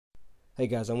Hey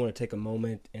guys, I want to take a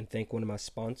moment and thank one of my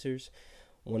sponsors,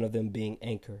 one of them being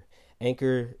Anchor.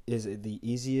 Anchor is the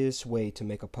easiest way to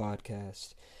make a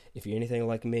podcast. If you're anything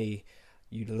like me,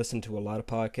 you listen to a lot of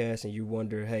podcasts and you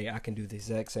wonder, hey, I can do the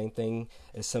exact same thing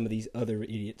as some of these other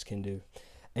idiots can do.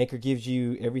 Anchor gives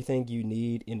you everything you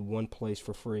need in one place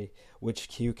for free,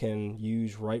 which you can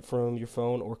use right from your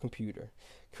phone or computer.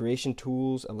 Creation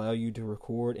tools allow you to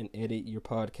record and edit your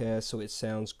podcast so it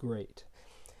sounds great.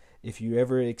 If you're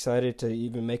ever excited to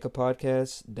even make a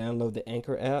podcast, download the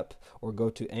Anchor app or go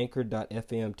to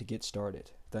anchor.fm to get started.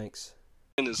 Thanks.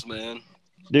 Goodness, man.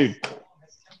 Dude,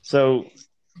 so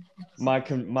my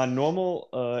normal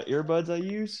earbuds I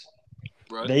use,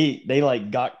 Right? they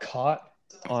like got caught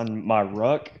on my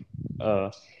ruck,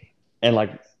 and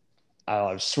like I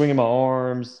was swinging my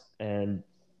arms, and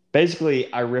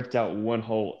basically I ripped out one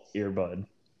whole earbud,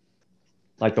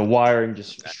 like the wiring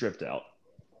just stripped out.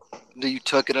 Do you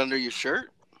tuck it under your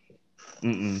shirt?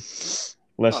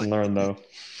 Lesson learned though.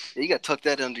 You got to tuck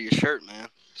that under your shirt, man,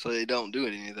 so they don't do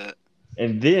any of that.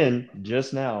 And then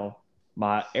just now,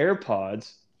 my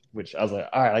AirPods, which I was like,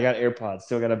 all right, I got AirPods,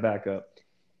 still got a backup.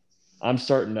 I'm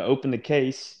starting to open the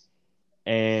case,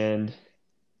 and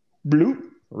bloop,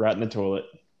 right in the toilet.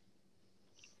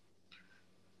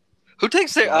 Who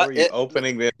takes their? Why were you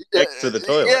opening the next to the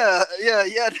toilet? Yeah.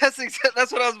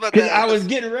 That's what I was about to Because ask. I was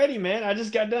getting ready, man. I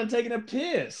just got done taking a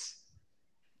piss.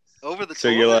 Over the So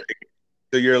toilet.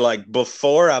 you're like,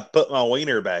 before I put my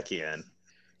wiener back in,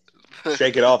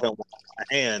 shake it off and wash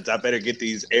my hands, I better get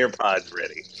these AirPods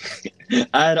ready.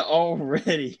 I had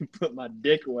already put my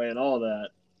dick away and all that.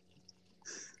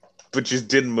 But just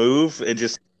didn't move. It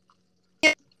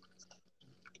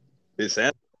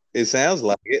sounds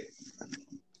like it.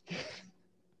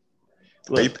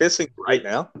 Are you Look, pissing right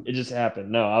now? it just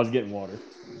happened. No, I was getting water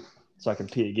so I can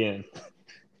pee again.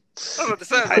 I was about to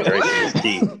say, Hydration is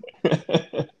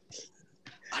key.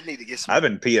 I need to get some. I've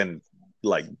been peeing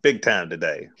like big time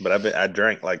today, but I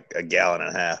drank like a gallon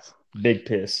and a half. Big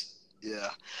piss. Yeah.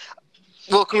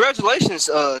 Well, congratulations,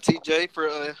 TJ,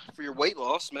 for your weight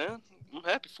loss, man. I'm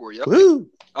happy for you. Woo!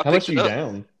 I How picked much are it you up.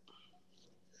 down?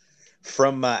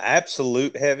 From my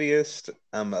absolute heaviest,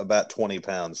 I'm about 20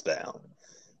 pounds down.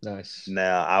 Nice.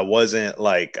 Now, I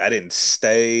didn't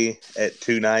stay at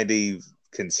 290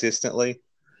 consistently,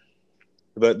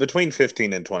 but between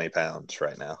 15 and 20 pounds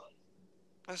right now.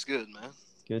 That's good, man.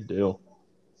 Good deal.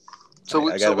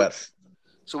 So I got about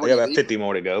what are you eating? 50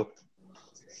 more to go.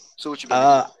 So what you been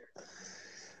eating?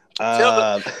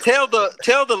 Tell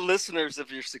the listeners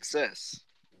of your success.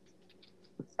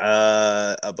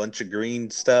 A bunch of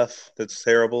green stuff that's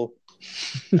terrible.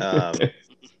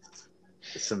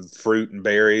 Some fruit and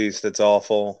berries that's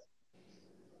awful.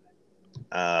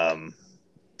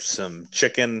 Some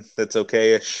chicken that's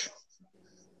okay-ish.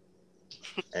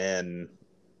 And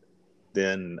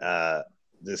then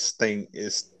this thing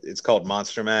it's called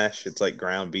Monster Mash. It's like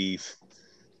ground beef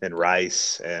and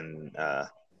rice and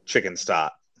chicken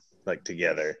stock like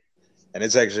together. And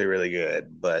it's actually really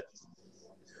good, but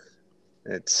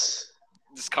it's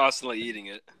Just constantly eating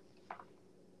it.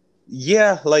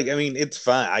 yeah, like I mean it's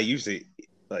fine. I usually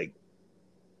like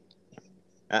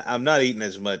I'm not eating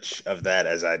as much of that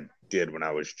as I did when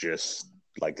I was just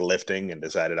like lifting and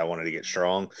decided I wanted to get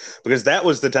strong, because that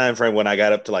was the time frame when I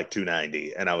got up to like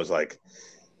 290 and I was like,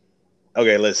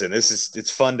 okay, listen, it's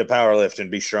fun to power lift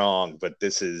and be strong, but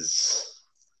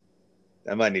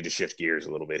I might need to shift gears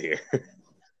a little bit here.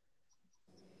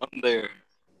 I'm there.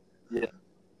 Yeah.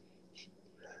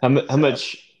 How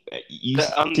much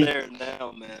I'm there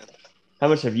now, man. How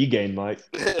much have you gained, Mike?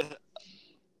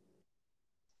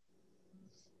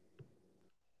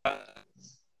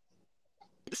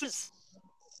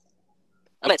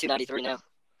 I'm at 293 now.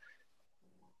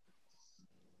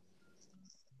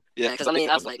 Yeah, Because I mean,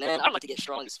 I was like, man, I'd like to get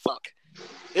strong as fuck.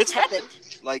 it's Happened.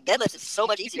 like Deadlift is so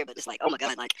much easier, but it's like, oh my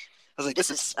god, like I was like,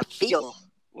 I feel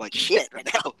like shit right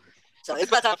now. So it's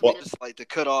about time for me to just like to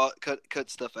cut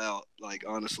stuff out. Like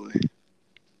honestly,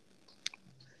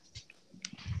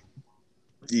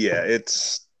 Yeah,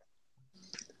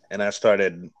 and I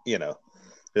started, doing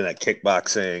that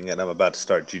kickboxing, and I'm about to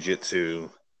start jujitsu,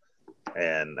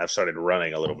 and I've started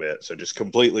running a little bit. So just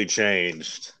completely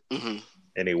changed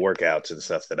any workouts and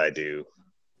stuff that I do.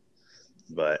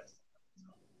 But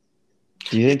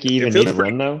Do you think you even It need feels to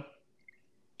run though?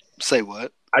 say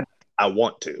what? I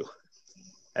want to.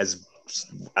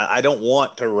 I don't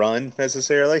want to run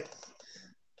necessarily,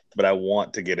 but I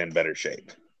want to get in better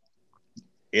shape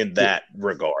in that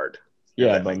regard. if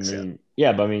Yeah, that but I makes sense. mean,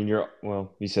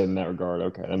 you said in that regard.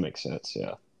 Okay, that makes sense.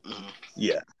 Yeah.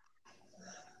 Yeah.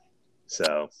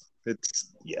 So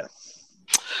it's yeah.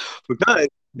 Because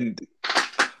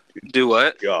Do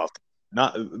what? you off.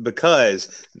 Not to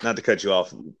cut you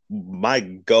off. My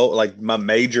goal, like my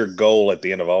major goal at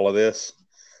the end of all of this,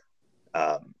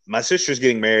 my sister's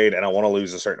getting married, and I want to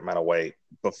lose a certain amount of weight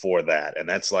before that, and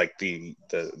that's like the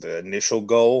initial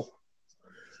goal.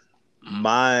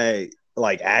 My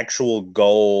like actual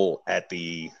goal at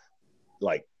the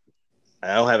like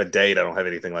I don't have a date, I don't have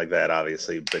anything like that,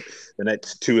 obviously, but the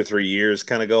next 2 or 3 years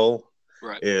kind of goal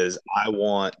Right. is I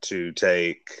want to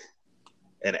take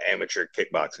an amateur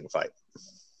kickboxing fight.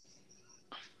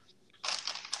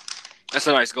 That's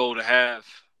a nice goal to have.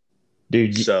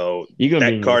 Dude, So you're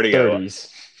gonna be in your cardio, 30s.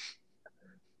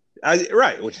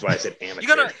 right, which is why I said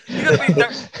amateur.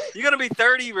 You're gonna be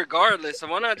 30 regardless. So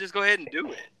why not just go ahead and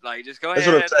do it? Like, just go That's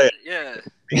ahead. what I'm saying. Yeah.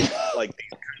 Like these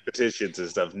competitions and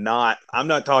stuff. I'm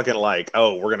not talking like,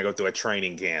 oh, we're gonna go through a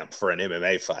training camp for an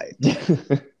MMA fight.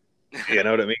 You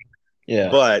know what I mean? Yeah.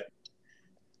 But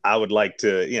I would like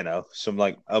to, some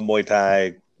like a Muay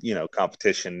Thai,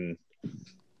 competition.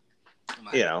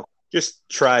 Just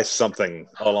try something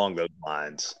along those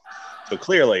lines. So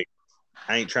clearly,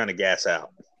 I ain't trying to gas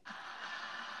out.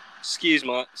 Excuse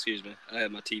me. I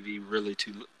had my TV really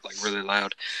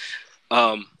loud.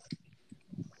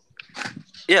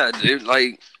 Yeah, dude.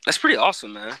 Like, that's pretty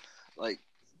awesome, man. Like,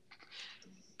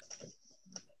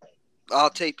 I'll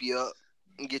tape you up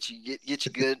and get you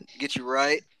good, get you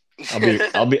right.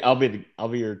 I'll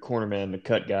be your corner man, the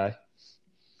cut guy.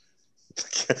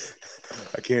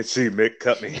 I can't see, Mick.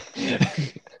 Cut me. Can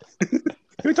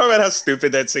we talk about how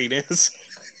stupid that scene is?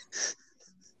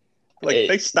 Like,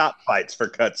 they stop fights for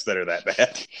cuts that are that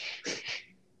bad.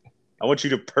 I want you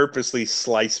to purposely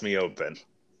slice me open.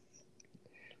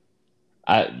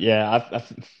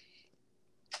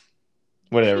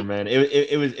 Whatever, man.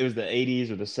 It was the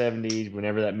 80s or the 70s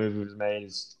whenever that movie was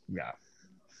made.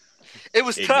 It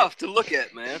was tough to look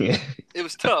at, man. Yeah. It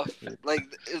was tough. Like,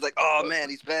 it was like, oh man,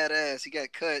 he's badass. He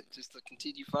got cut just to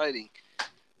continue fighting.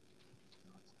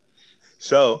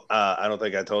 So, I don't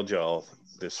think I told y'all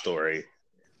this story.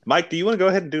 Mike, do you want to go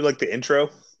ahead and do like the intro?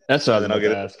 That's what I was going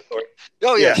to ask.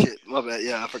 Oh yeah, shit. My bad.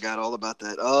 Yeah, I forgot all about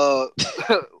that.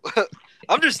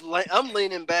 I'm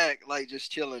leaning back, like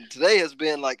just chilling. Today has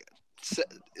been like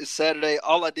it's Saturday.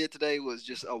 All I did today was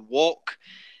just a walk,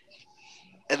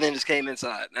 and then just came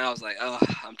inside. And I was like, oh,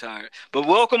 I'm tired. But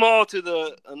welcome all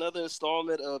to another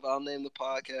installment of I'll Name the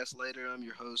Podcast Later. I'm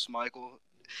your host, Michael,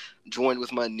 joined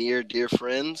with my near dear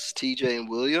friends, TJ and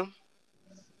William.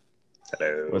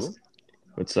 Hello.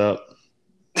 What's up?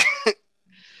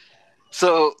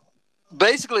 So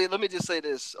basically, let me just say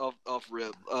this off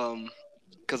rip,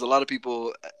 because a lot of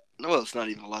people, well, it's not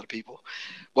even a lot of people.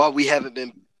 While I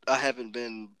haven't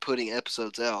been putting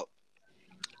episodes out.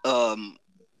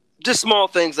 Just small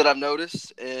things that I've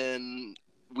noticed, and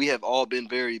we have all been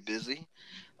very busy.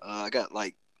 I'm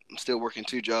still working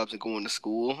 2 jobs and going to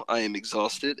school. I am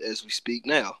exhausted as we speak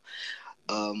now.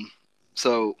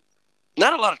 So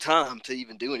not a lot of time to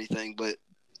even do anything, but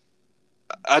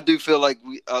I do feel like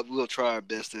we'll try our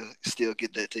best to still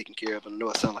get that taken care of. And I know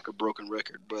I sound like a broken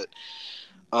record, but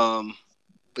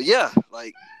yeah,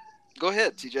 like, go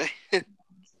ahead, TJ.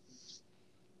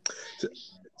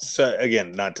 So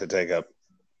again, not to take up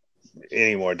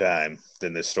any more time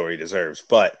than this story deserves,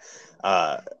 but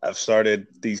I've started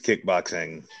these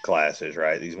kickboxing classes,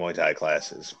 right? These Muay Thai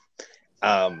classes.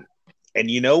 And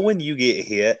when you get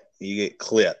hit, you get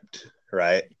clipped,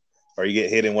 right? Or you get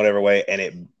hit in whatever way, and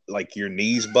it like your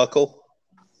knees buckle.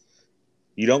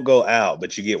 You don't go out,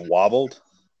 but you get wobbled.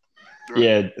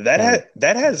 Yeah,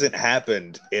 that hasn't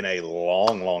happened in a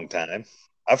long, long time.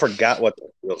 I forgot what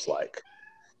that feels like.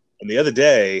 And the other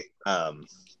day, I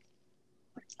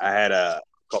had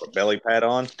called a belly pad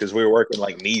on because we were working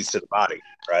like knees to the body,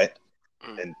 right?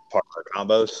 And part of our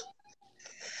combos.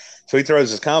 So he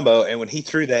throws his combo, and when he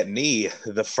threw that knee,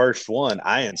 the first one,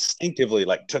 I instinctively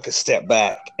like took a step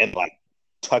back and like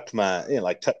tucked my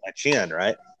chin,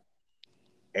 right?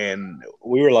 And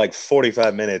we were like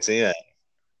 45 minutes in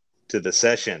to the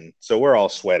session, so we're all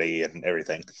sweaty and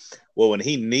everything. Well, when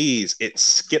he knees, it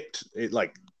skipped it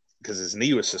like because his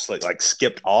knee was just like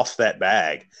skipped off that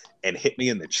bag and hit me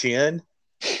in the chin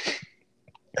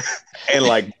and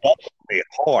like bumped me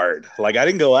hard. Like I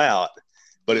didn't go out,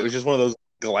 but it was just one of those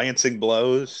glancing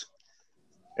blows,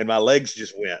 and my legs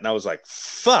just went, and I was like,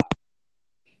 "Fuck!"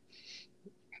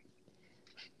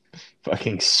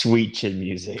 Fucking sweet chin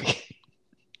music.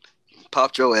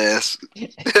 Popped your ass.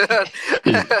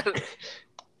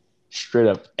 Straight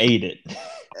up ate it.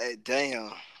 Hey,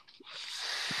 damn.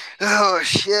 Oh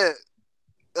shit.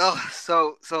 Oh,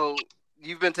 so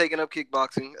you've been taking up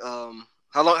kickboxing.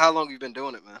 How long have you been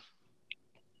doing it, man?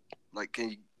 Like,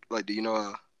 do you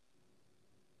know?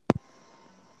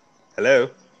 Hello.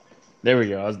 There we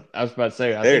go. I was about to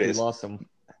say, I There think it we is. lost him.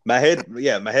 My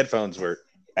headphones were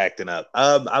acting up.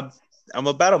 I'm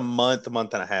about a month and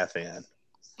a half in.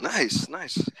 Nice.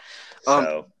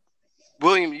 So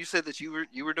William, you said that you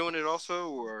were doing it also,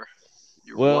 or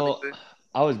you were wanting Well, to?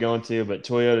 I was going to, but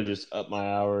Toyota just upped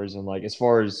my hours. And, like, as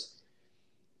far as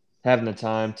having the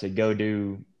time to go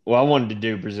do, well, I wanted to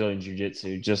do Brazilian Jiu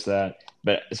Jitsu, just that.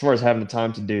 But as far as having the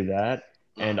time to do that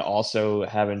and also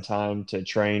having time to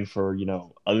train for,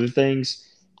 other things,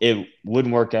 it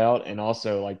wouldn't work out. And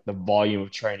also, like, the volume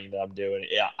of training that I'm doing,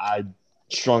 yeah, I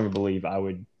strongly believe I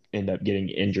would end up getting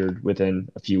injured within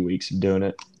a few weeks of doing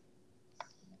it.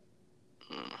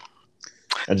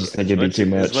 I just think it'd be too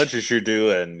as much. much as you're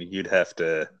doing, you'd have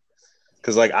to,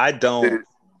 because like I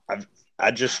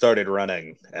just started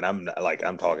running, and I'm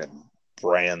talking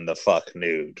brand the fuck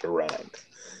new to running,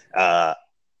 and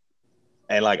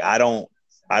like I don't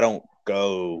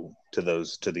go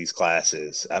to these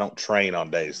classes. I don't train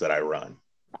on days that I run.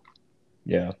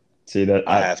 Yeah. See that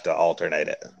I have to alternate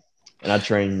it. and I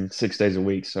train 6 days a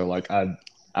week, so like I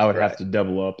would have Right. to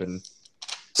double up, and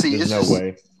See, there's it's no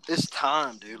way. it's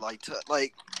time, dude. Like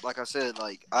I said,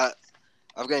 like I've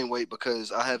gained weight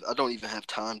because I don't even have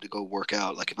time to go work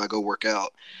out. Like if I go work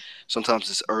out, sometimes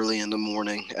it's early in the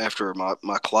morning after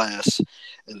my class,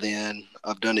 and then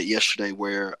I've done it yesterday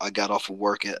where I got off of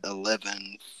work at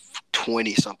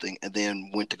 11:20 something, and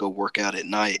then went to go work out at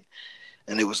night,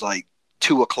 and it was like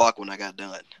 2 o'clock when I got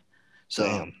done. So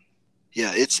Damn.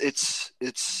 yeah, it's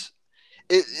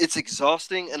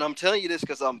exhausting, and I'm telling you this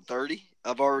because I'm 30.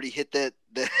 I've already hit that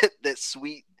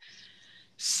sweet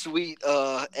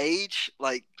age.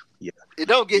 Like Yeah. it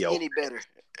don't get Yo. any better.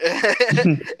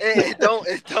 it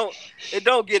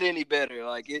don't get any better.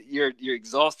 Like you're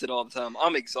exhausted all the time.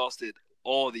 I'm exhausted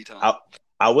all the time.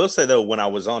 I will say though, when I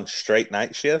was on straight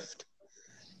night shift,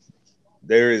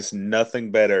 there is nothing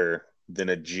better than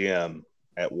a gym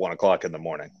at 1 o'clock in the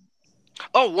morning.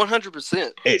 Oh,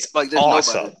 100%. It's Like there's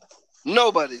awesome.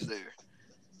 nobody's there.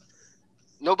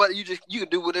 Nobody. You can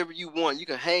do whatever you want. You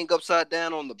can hang upside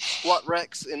down on the squat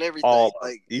racks and everything. All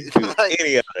Like you can do like,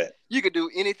 any of it. you can do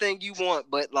anything you want,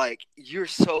 but like you're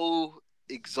so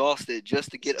exhausted just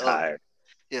to get It's up. tired.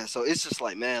 Yeah, so it's just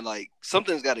like, man, like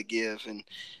something's got to give, and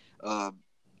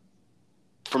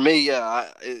for me,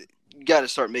 yeah, you got to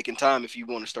start making time if you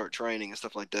want to start training and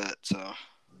stuff like that. So,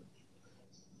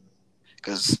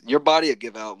 because your body will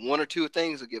give out, one or two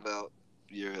things will give out,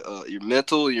 your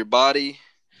mental, your body,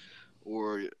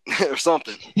 or or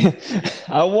something.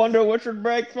 I wonder which would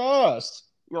break first,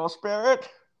 your spirit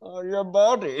or your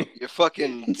body. Your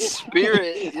fucking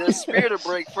spirit, your spirit will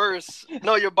break first.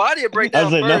 No, your body will break I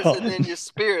down said first, no. and then your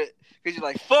spirit, because you're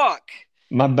like, fuck.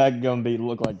 My back gonna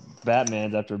look like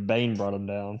Batman's after Bane brought him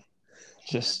down.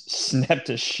 Just snapped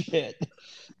to shit.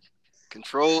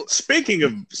 Control. Speaking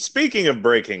of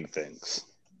breaking things,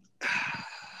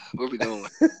 Where we going?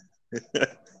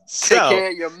 so Take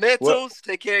care of your mentals. well,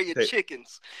 take care of your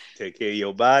chickens. take care of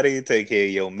your body, take care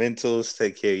of your mentals,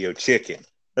 take care of your chicken.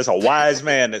 That's a wise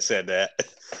man that said that.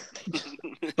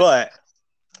 But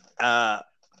I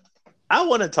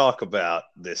want to talk about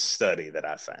this study that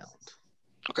I found.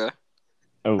 Okay.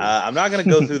 Oh. I'm not going to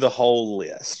go through the whole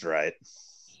list, right?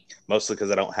 Mostly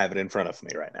because I don't have it in front of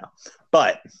me right now.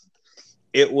 But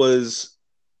it was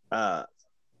a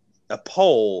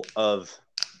poll of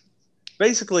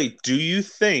basically, do you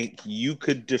think you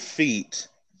could defeat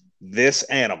this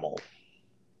animal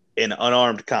in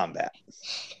unarmed combat?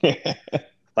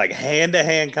 Like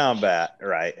hand-to-hand combat,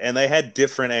 right? And they had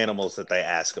different animals that they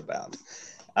asked about.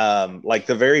 Like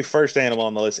the very first animal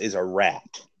on the list is a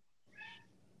rat,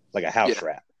 like a house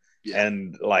rat. Yeah.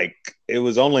 And like it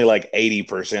was only like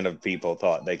 80% of people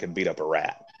thought they could beat up a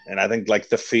rat. And I think like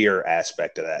the fear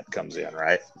aspect of that comes in,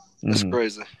 right? That's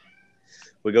crazy.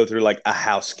 We go through like a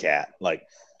house cat. Like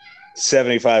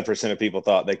 75% of people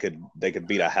thought they could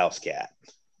beat a house cat.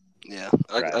 Yeah.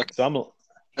 Right. I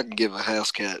can give a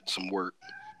house cat some work.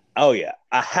 Oh yeah,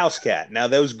 a house cat. Now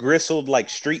those gristled like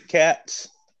street cats,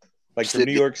 like from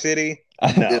New York City.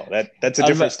 No, that's a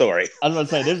different story. I was about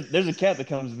to say there's a cat that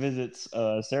comes visits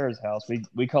Sarah's house.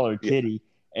 We call her Kitty,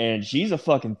 and she's a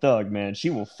fucking thug, man. She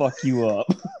will fuck you up.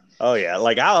 Oh yeah,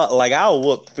 I'll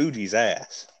whoop Fuji's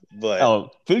ass. But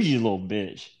Fuji's a little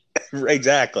bitch.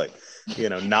 Exactly. You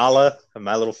know, Nala,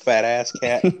 my little fat ass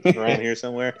cat around here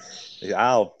somewhere.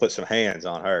 I'll put some hands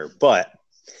on her. But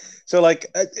so like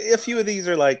a few of these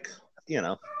are like, you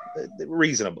know,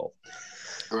 reasonable.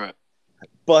 Right.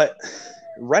 But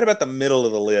right about the middle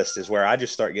of the list is where I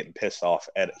just start getting pissed off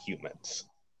at humans.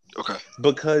 Okay.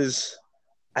 Because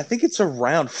I think it's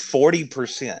around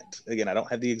 40%. Again, I don't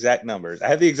have the exact numbers. I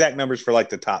have the exact numbers for like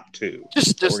the top two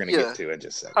that we're going to get to in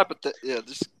just a second.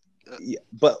 Yeah,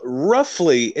 but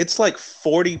roughly, it's like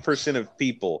 40% of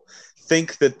people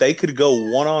think that they could go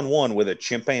one-on-one with a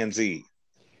chimpanzee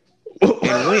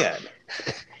and win.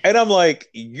 And I'm like,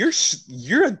 you're a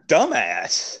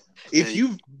dumbass if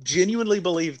you genuinely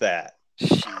believe that.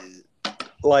 Shit.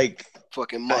 Like,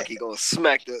 fucking monkey gonna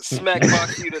smack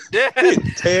box you to death,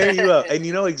 tear you up. And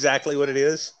you know exactly what it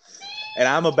is. And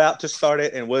I'm about to start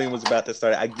it, and William was about to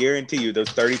start it. I guarantee you, those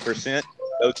 30%,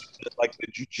 those are like the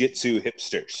jiu-jitsu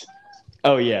hipsters.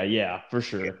 Oh yeah, for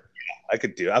sure. I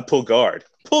could do. I pull guard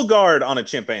on a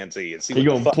chimpanzee and see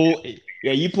what the fuck.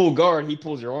 Yeah, you pull guard, he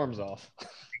pulls your arms off.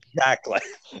 Exactly.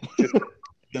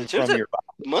 From your body.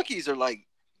 Monkeys are like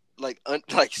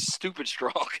stupid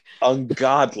strong,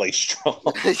 ungodly strong.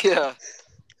 Yeah.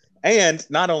 And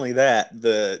not only that,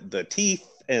 the teeth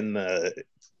and the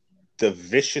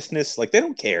viciousness, like they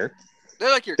don't care. They're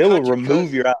like your. They will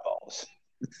remove your eyeballs.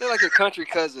 They're like your country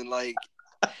cousin. Like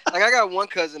I got one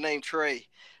cousin named Trey.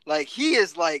 Like he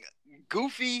is like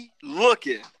goofy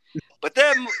looking, but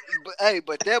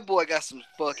that boy got some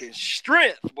fucking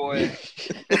strength, boy.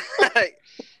 Like,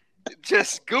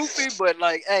 just goofy, but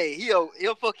like, hey,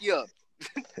 he'll fuck you up.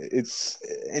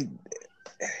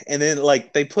 And then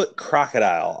like they put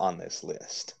crocodile on this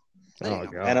list. Oh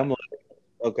god. And I'm like,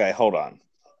 okay, hold on.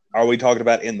 Are we talking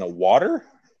about in the water?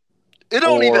 It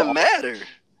don't even matter.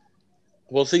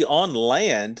 Well, see, on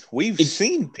land, we've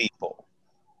seen people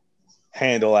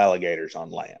handle alligators on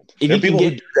land. There are people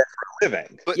who do that for a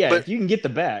living. But if you can get the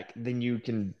back, then you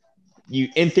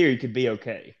in theory could be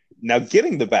okay. Now,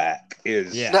 getting the back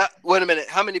is wait a minute.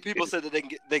 How many people said that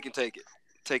they can take it?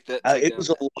 It was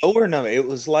a lower number. It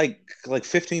was like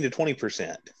 15 to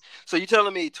 20%. So you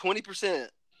telling me 20%?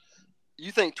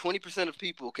 You think 20% of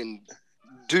people can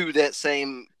do that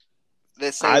same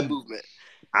movement?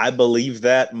 I believe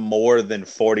that more than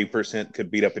 40%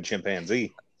 could beat up a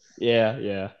chimpanzee.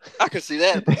 Yeah. I can see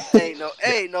that, but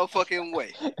ain't no fucking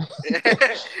way.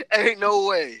 Ain't no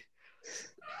way.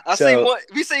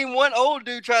 We seen one old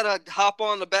dude try to hop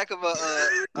on the back of an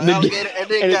alligator and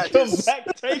then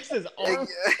takes his arm.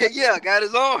 Yeah, got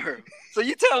his arm. So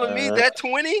you telling me that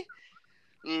 20?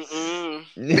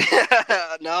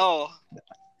 No.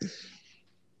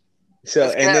 So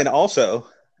That's and cap. Then also,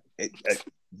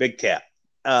 big cap.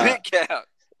 Big cap.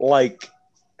 Like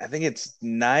I think it's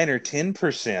 9 or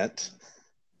 10%.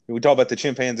 We talk about the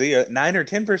chimpanzee. 9 or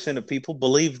 10% of people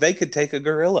believe they could take a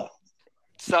gorilla.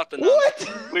 Stop the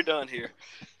nonsense. We're done here.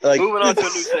 Moving on to a new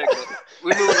segment.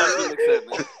 We're moving on to a new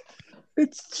segment.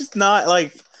 It's just not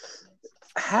like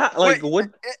how. Like what?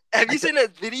 Have you seen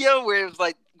that video where it's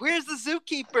like, "Where's the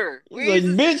zookeeper?"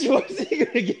 Bitch, what's he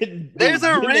gonna get? There's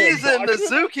a reason the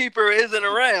zookeeper isn't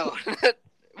around.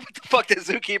 What the fuck is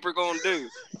the zookeeper gonna do?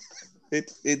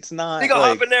 It's not. He gonna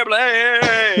hop in there, like,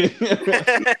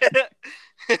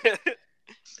 hey.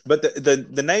 But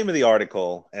the name of the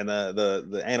article and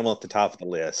the animal at the top of the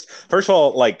list. First of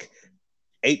all, like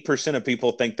 8% of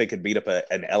people think they could beat up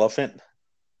an elephant.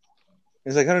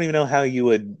 It's like I don't even know how you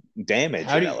would damage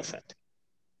an elephant.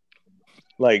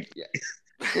 Like,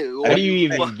 how do you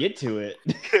even get to it?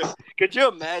 Could you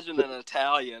imagine an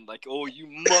Italian like, "Oh, you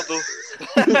mother"?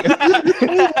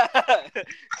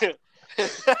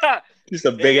 Just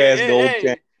a big ass gold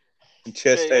chain.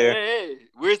 Chest hair. Hey,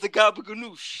 where's the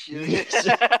gabaganoosh?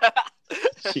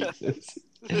 Jesus.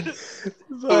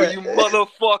 Oh, you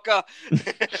motherfucker.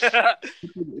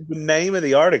 The name of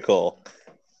the article.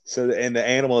 And the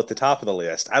animal at the top of the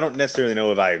list. I don't necessarily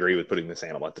know if I agree with putting this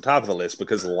animal at the top of the list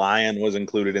because lion was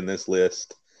included in this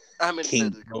list.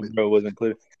 King Cobra was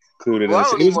included. Well, I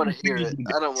don't even want to hear it.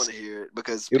 I don't want to hear it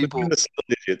because people. It was in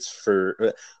the digits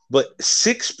but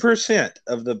 6%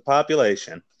 of the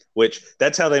population. Which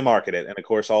that's how they market it. And of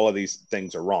course, all of these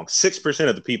things are wrong. 6%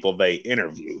 of the people they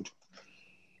interviewed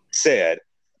said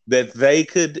that they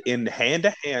could, in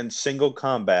hand-to-hand single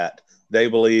combat, they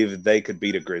believe they could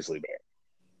beat a grizzly bear.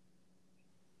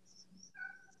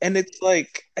 And it's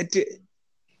like,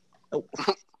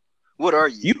 what are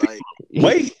you?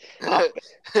 Wait.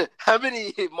 How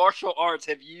many martial arts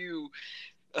have you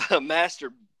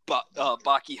mastered,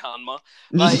 Baki Hanma?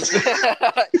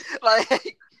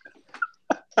 Like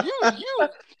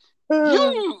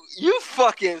You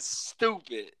fucking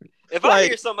stupid. If I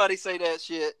hear somebody say that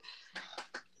shit,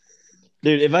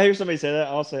 dude, if I hear somebody say that,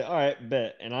 I'll say, all right,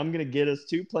 bet. And I'm going to get us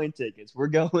 2 plane tickets. We're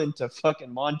going to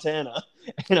fucking Montana.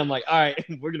 And I'm like, all right,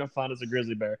 we're going to find us a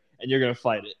grizzly bear and you're going to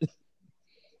fight it.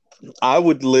 I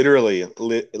would literally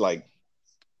like,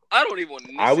 I don't even want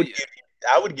to I would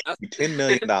give you $10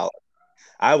 million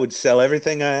I would sell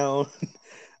everything I own.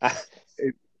 I,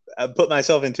 I put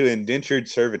myself into indentured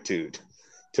servitude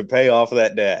to pay off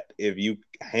that debt if you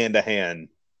hand to hand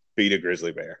beat a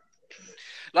grizzly bear.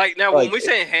 Like now, when Like, we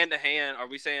saying hand to hand, are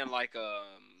we saying like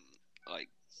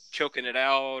choking it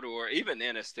out, or even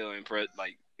then it's still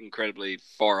incredibly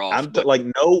far off? like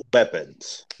no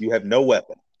weapons. You have no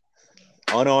weapon.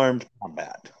 Unarmed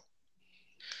combat.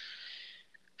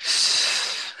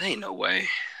 Ain't no way.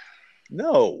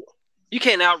 No. You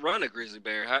can't outrun a grizzly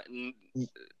bear.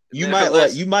 You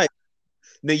might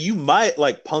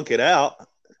like punk it out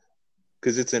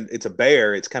because it's a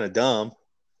bear. It's kind of dumb.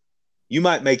 You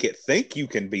might make it think you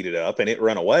can beat it up and it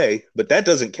run away, but that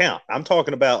doesn't count. I'm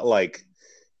talking about like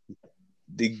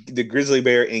the grizzly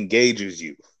bear engages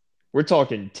you. We're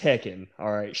talking Tekken,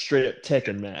 all right, straight up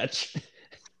Tekken match.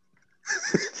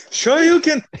 Sure, you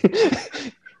can.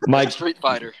 Mike, Street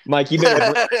Fighter. Mike, you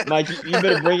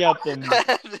better bring out them.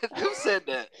 Who said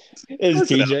that?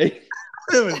 It's TJ.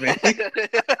 It was me.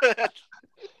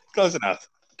 Close enough.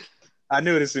 I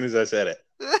knew it as soon as I said it.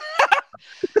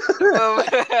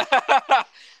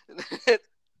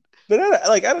 But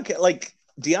I don't care. Like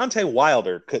Deontay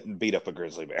Wilder couldn't beat up a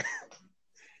grizzly bear.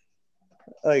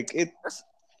 Like it.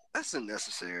 That's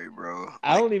unnecessary, bro.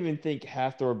 I don't even think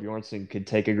Hafthor Bjornsson could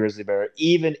take a grizzly bear,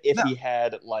 even if he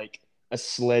had like a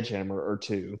sledgehammer or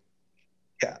two.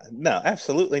 Yeah, no,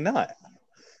 absolutely not.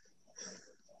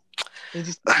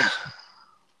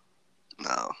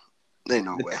 No, ain't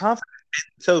no way.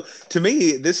 So to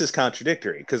me, this is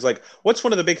contradictory because, like, what's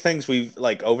one of the big things we've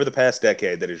like over the past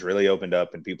decade that has really opened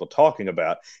up and people talking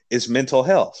about is mental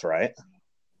health, right?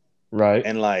 Right.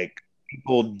 And like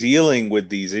people dealing with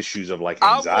these issues of like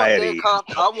anxiety.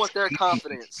 I want their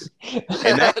confidence.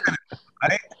 And that,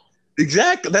 right?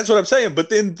 Exactly. That's what I'm saying. But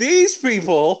then these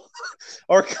people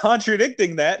are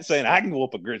contradicting that, saying I can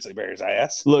whoop a grizzly bear's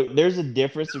ass. Look, there's a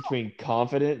difference between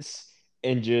confidence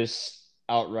and just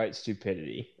outright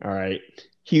stupidity. All right.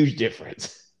 Huge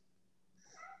difference.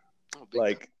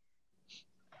 Like,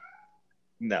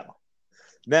 no.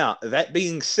 Now, that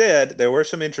being said, there were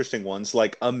some interesting ones,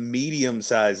 like a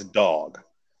medium-sized dog.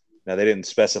 Now, they didn't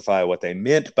specify what they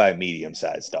meant by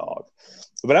medium-sized dog.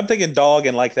 But I'm thinking dog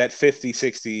in like that 50,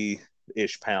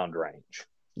 60-ish pound range.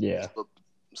 Yeah.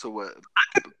 So what?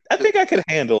 I think I could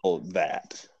handle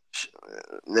that.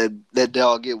 That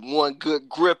dog get one good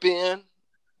grip in.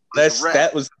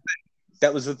 That was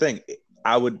the thing.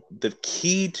 The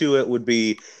key to it would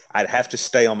be I'd have to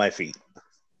stay on my feet.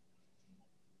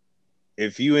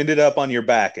 If you ended up on your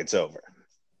back, it's over.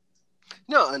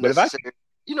 No, unnecessary.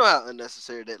 You know how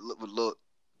unnecessary that would look.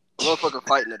 A motherfucker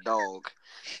fighting a dog,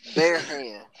 bare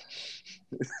hand.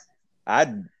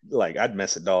 I'd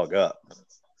mess a dog up.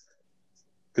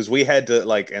 Because we had to,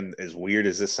 like, and as weird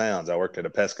as this sounds, I worked at a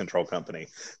pest control company.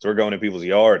 So we're going to people's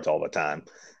yards all the time.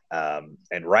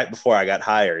 And right before I got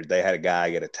hired, they had a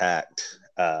guy get attacked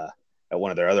at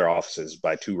one of their other offices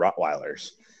by two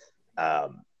Rottweilers.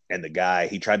 And the guy,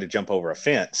 he tried to jump over a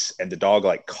fence, and the dog,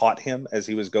 like, caught him as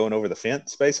he was going over the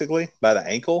fence, basically, by the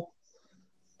ankle.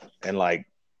 And, like,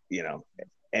 you know,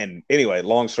 and anyway,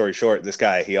 long story short, this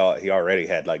guy, he already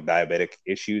had, like, diabetic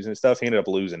issues and stuff. He ended up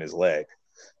losing his leg.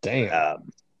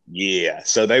 Damn. Yeah.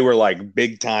 So they were, like,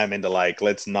 big time into, like,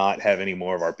 let's not have any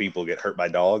more of our people get hurt by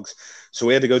dogs. So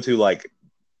we had to go to, like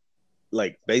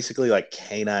basically, like,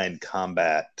 canine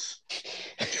combat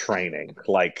training,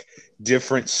 like,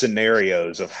 different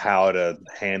scenarios of how to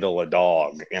handle a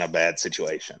dog in a bad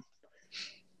situation.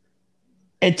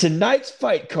 And tonight's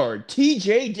fight card,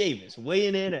 TJ Davis,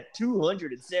 weighing in at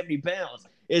 270 pounds,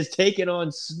 is taking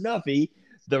on Snuffy,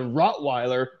 the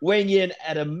Rottweiler, weighing in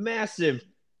at a massive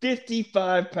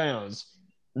 55 pounds.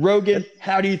 Rogan,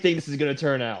 how do you think this is going to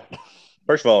turn out?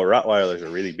 First of all, Rottweilers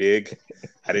are really big.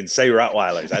 I didn't say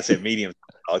Rottweilers. I said medium.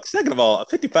 Second of all, a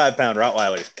 55-pound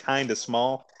Rottweiler is kind of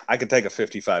small. I could take a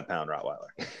 55-pound Rottweiler.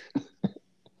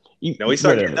 We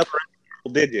started getting up around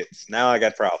digits. Now I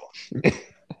got problems.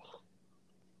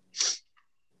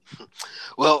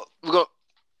 Well,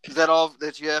 is that all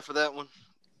that you have for that one?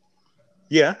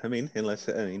 Yeah, what's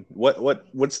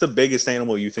the biggest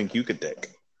animal you think you could take?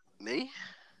 Me?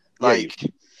 Yeah,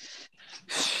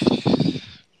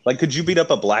 like, could you beat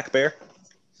up a black bear?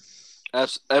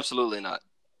 Absolutely not.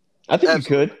 I think you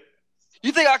could.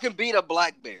 You think I can beat a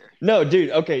black bear? No, dude.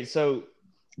 Okay, so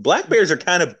black bears are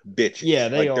kind of bitches. Yeah,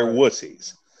 they're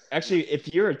wussies. Actually,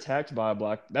 if you're attacked by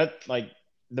a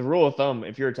the rule of thumb,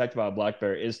 if you're attacked by a black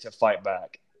bear, is to fight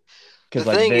back. Because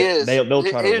they'll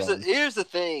try to run. Here's the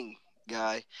thing,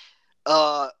 guy.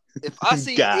 If I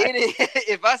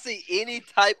see any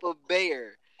type of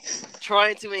bear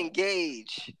trying to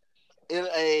engage, in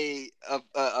a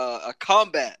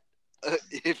combat,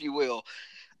 if you will,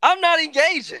 I'm not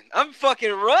engaging. I'm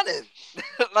fucking running.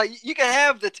 Like, you can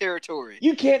have the territory.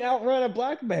 You can't outrun a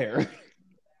black bear.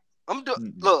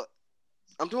 Look,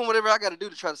 I'm doing whatever I got to do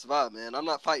to try to survive, man. I'm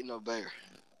not fighting no bear.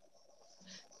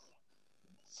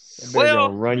 The bear's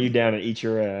gonna run you down and eat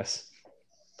your ass.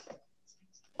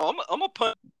 I'm a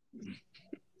punch.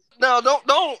 No, don't.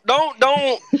 No,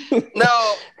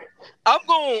 I'm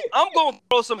going to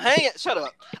throw some hands. Shut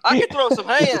up. I can throw some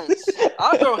hands.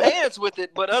 I'll throw hands with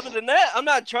it, but other than that, I'm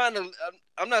not trying to.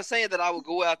 I'm not saying that I would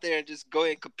go out there and just go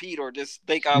ahead and compete or just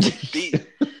think I would beat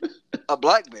a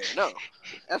black bear. No,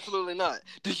 absolutely not.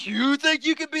 Do you think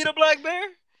you can beat a black bear?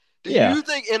 Do you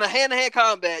think in a hand-to-hand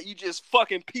combat you just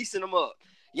fucking piecing them up?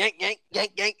 Yank, yank,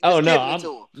 yank, yank. I'm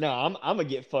gonna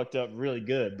get fucked up really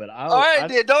good, but all right,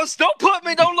 then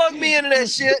don't lug me into that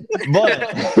shit.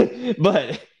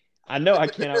 But I know I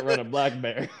cannot run a black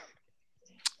bear.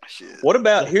 Shit. What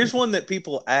about here's one that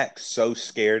people act so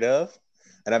scared of,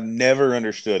 and I've never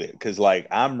understood it because like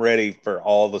I'm ready for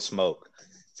all the smoke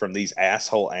from these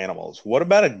asshole animals. What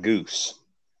about a goose?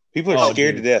 People are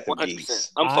scared to death of 100%.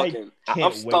 geese. I'm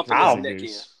stumping his neck in.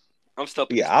 I'm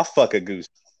stumping. Yeah, I'll fuck a goose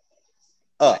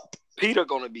up. Peter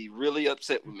gonna be really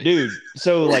upset with me, dude.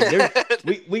 So like,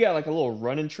 we got like a little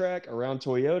running track around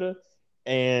Toyota,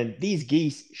 and these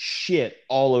geese shit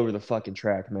all over the fucking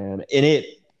track, man. And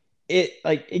it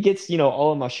gets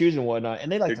all of my shoes and whatnot,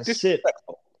 and they like to sit.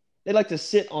 They like to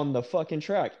sit on the fucking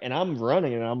track, and I'm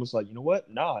running, and I'm just like, you know what?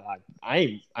 No,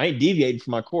 I ain't deviating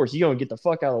from my course. You gonna get the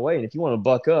fuck out of the way, and if you want to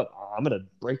buck up, I'm gonna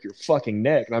break your fucking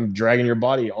neck, and I'm dragging your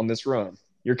body on this run.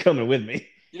 You're coming with me.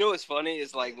 You know what's funny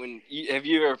is like have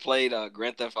you ever played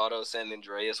Grand Theft Auto San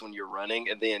Andreas when you're running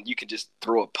and then you can just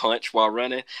throw a punch while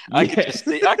running? I can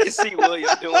see William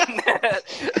doing that.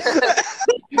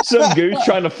 Some goose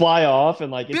trying to fly off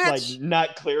and like it's like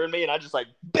not clearing me, and I just like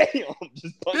bam,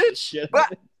 just punch the shit.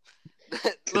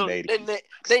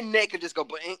 They neck could just go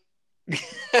bang.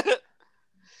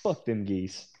 Fuck them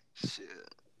geese. Shit.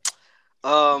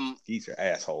 Geese are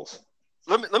assholes.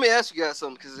 Let me ask you guys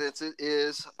something because it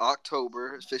is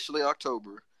October, officially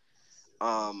October.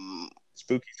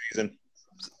 Spooky season.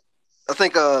 I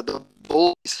think the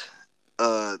boys,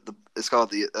 it's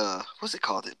called the what's it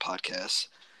called? That podcast,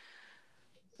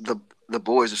 the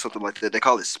boys or something like that. They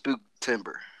call it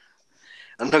Spooktember.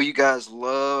 I know you guys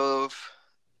love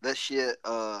that shit,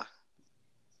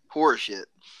 horror shit.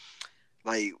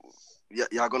 Like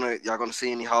y'all gonna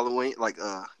see any Halloween? Like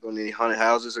going to any haunted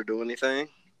houses or do anything?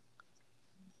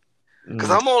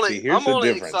 Because I'm only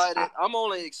excited. I'm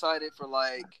only excited for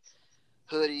like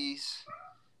hoodies,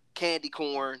 candy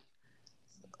corn,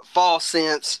 fall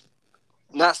scents,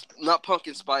 not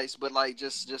pumpkin spice, but like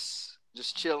just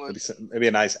chilling. Maybe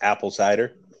a nice apple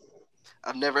cider.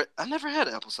 I've never had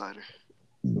apple cider.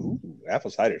 Ooh,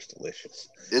 apple cider is delicious.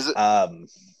 Is it?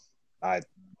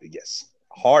 Yes,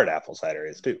 hard apple cider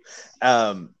is too.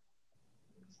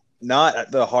 Not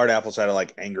the hard apple cider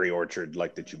like Angry Orchard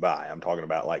like that you buy. I'm talking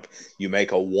about like you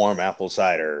make a warm apple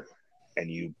cider and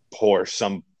you pour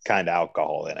some kind of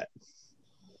alcohol in it.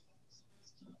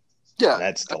 Yeah, and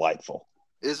that's delightful.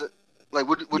 Is it? Like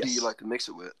what do you like to mix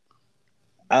it with?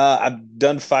 I've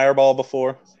done Fireball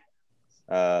before.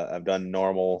 I've done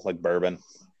normal like bourbon.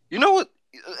 You know what?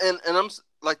 And I'm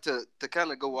like to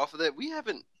kind of go off of that. We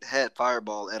haven't had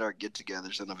Fireball at our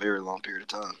get-togethers in a very long period of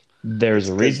time. There's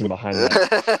a reason behind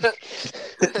that.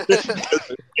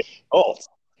 Oh,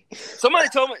 somebody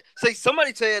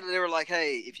said that they were like,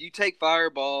 "Hey, if you take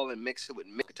Fireball and mix it with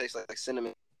it tastes like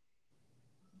cinnamon."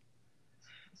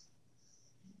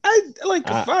 I like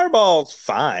Fireball's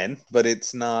fine, but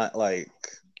it's not like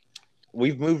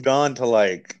we've moved on to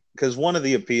like because one of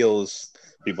the appeals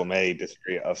people may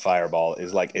disagree of Fireball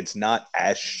is like it's not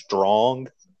as strong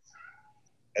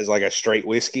as like a straight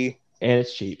whiskey, and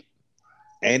it's cheap.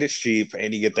 And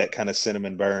you get that kind of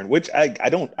cinnamon burn, which I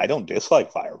don't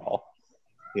dislike Fireball.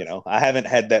 I haven't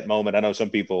had that moment. I know some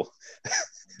people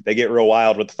they get real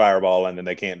wild with the Fireball and then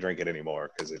they can't drink it anymore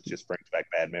because it just brings back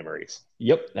bad memories.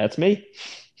 Yep, that's me.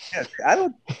 Yeah,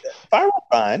 Fireball's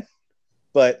fine,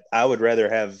 but I would rather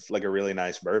have like a really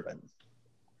nice bourbon,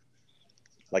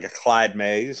 like a Clyde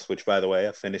Mays, which by the way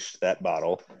I finished that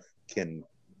bottle. Can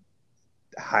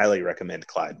highly recommend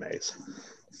Clyde Mays.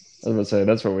 I was going to say,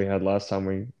 that's what we had last time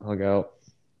we hung out.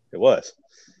 It was.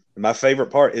 And my favorite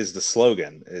part is the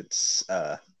slogan. It's,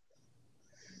 what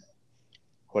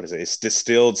is it? It's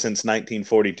distilled since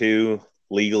 1942,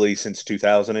 legally since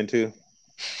 2002.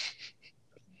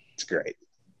 It's great.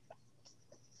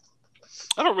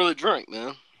 I don't really drink,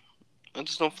 man. I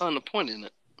just don't find the point in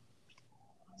it.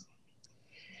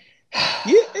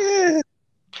 Yeah,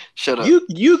 Shut up.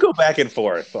 you go back and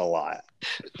forth a lot.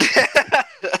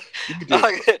 You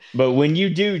do. But when you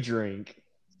do drink,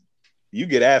 You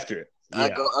get after it. yeah.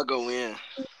 I go in.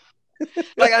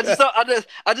 Like I just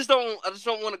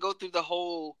don't want to go through the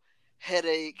whole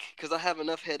headache because I have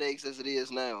enough headaches as it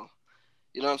is now.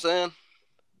 You know what I'm saying?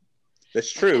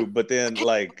 That's true, but then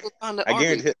like I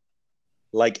guarantee,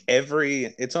 like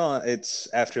it's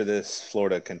after this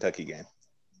Florida Kentucky game.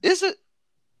 Is it?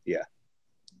 Yeah.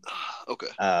 Okay.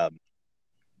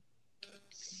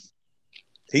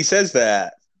 He says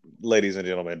that, ladies and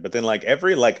gentlemen, but then like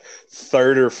every like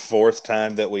third or fourth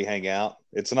time that we hang out,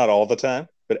 it's not all the time,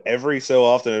 but every so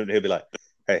often he'll be like,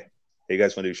 "Hey, you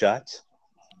guys want to do shots?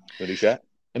 Want to do shot?"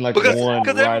 And like Because one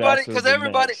right after the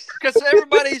next.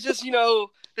 everybody's just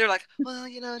they're like, well,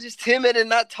 just timid and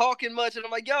not talking much, and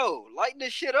I'm like, yo, lighten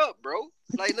this shit up, bro.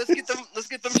 Like let's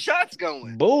get them shots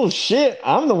going. Bullshit!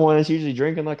 I'm the one that's usually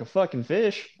drinking like a fucking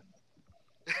fish.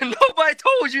 Nobody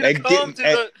told you to come to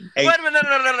the. Wait a minute,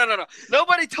 no.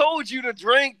 Nobody told you to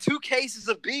drink 2 cases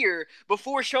of beer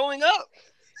before showing up.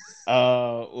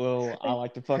 Well, I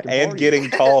like to fucking and party. Getting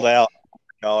called out,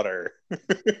 daughter.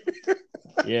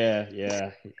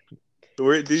 Yeah.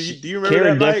 Do you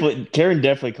remember that? Karen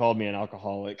definitely called me an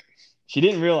alcoholic. She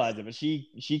didn't realize it, but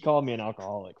she called me an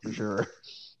alcoholic for sure.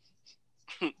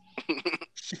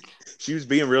 She was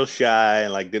being real shy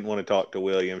and like didn't want to talk to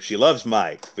William. She loves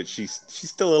Mike, but she's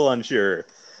still a little unsure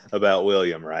about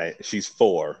William, right? She's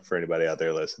 4 for anybody out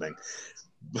there listening.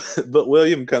 But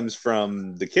William comes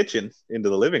from the kitchen into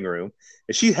the living room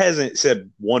and she hasn't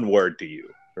said one word to you,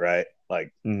 right?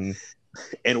 Like, and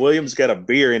William's got a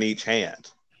beer in each hand.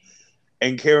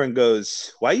 And Karen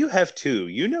goes, "Why you have 2?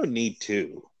 You no need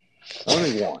 2.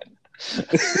 Only 1."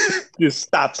 Just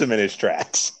stops him in his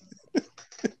tracks.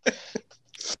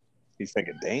 He's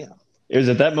thinking, damn. It was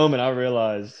at that moment I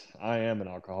realized I am an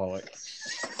alcoholic.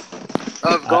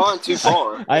 I've gone too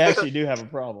far. I actually do have a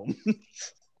problem.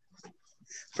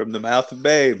 From the mouth of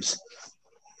babes.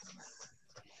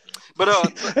 But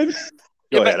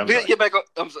Go ahead. Get back up.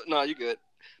 No, you're good.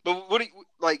 But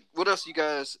what else you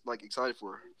guys like excited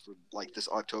for like this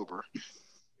October?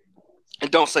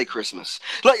 And don't say Christmas.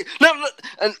 Like no,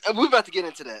 and we're about to get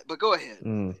into that. But go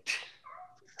ahead.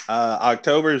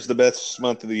 October is the best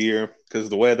month of the year because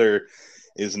the weather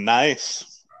is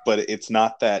nice, but it's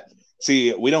not that.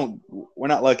 See, we're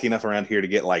not lucky enough around here to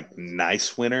get like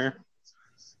nice winter.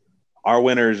 Our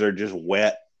winters are just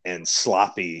wet and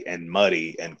sloppy and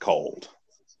muddy and cold.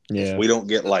 Yeah, we don't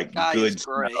get like good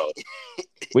snow.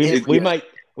 we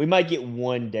might get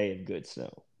one day of good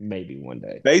snow, maybe one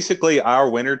day. Basically, our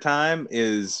winter time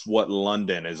is what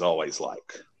London is always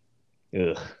like.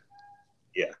 Ugh.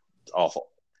 Yeah, it's awful.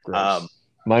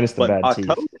 Minus the bad teeth.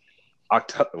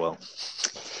 Well,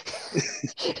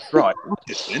 right.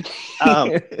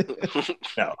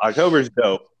 No, October's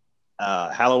dope.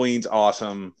 Halloween's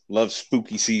awesome. Love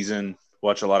spooky season.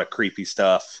 Watch a lot of creepy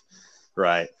stuff.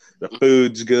 Right. The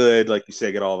food's good. Like you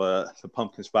said, get all the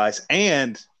pumpkin spice.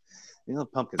 And,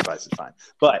 pumpkin spice is fine.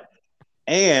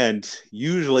 And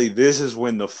usually this is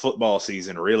when the football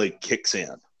season really kicks in.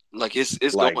 Like it's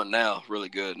going now, really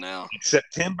good now.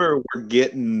 September, we're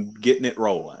getting it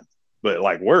rolling, but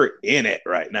like we're in it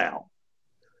right now,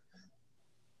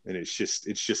 and it's just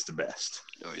the best.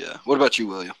 Oh yeah. What about you,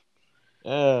 William?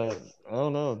 I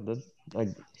don't know.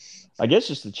 I guess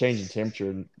just the change in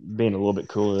temperature and being a little bit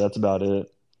cooler. That's about it.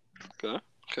 Okay.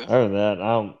 Other than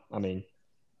that,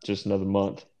 just another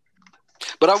month.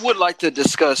 But I would like to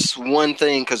discuss one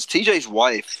thing because TJ's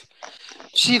wife.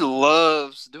 She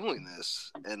loves doing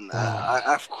this, and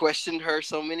I've questioned her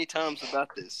so many times about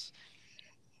this.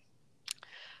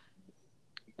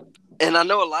 And I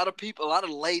know a lot of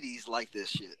ladies like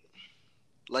this shit.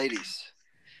 Ladies,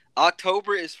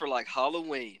 October is for like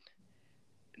Halloween.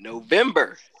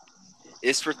 November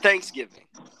is for Thanksgiving.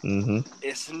 Mm-hmm.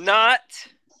 It's not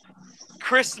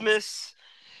Christmas.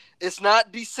 It's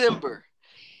not December.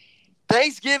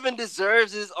 Thanksgiving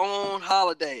deserves its own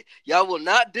holiday. Y'all will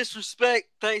not disrespect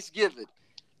Thanksgiving.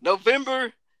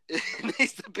 November, it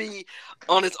needs to be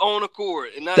on its own accord.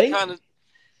 And not kind of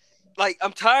like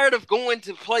I'm tired of going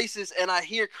to places and I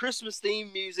hear Christmas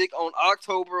theme music on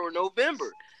October or November.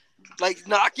 Like,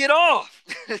 knock it off.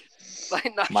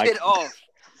 It off.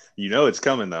 You know it's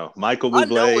coming though. Michael Bublé I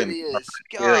know it and is.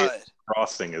 God.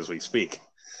 frosting as we speak.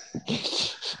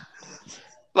 It's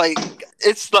like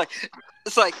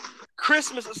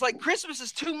Christmas. It's like Christmas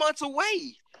is 2 months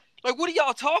away. Like, what are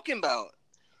y'all talking about?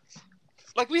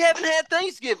 Like, we haven't had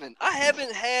Thanksgiving. I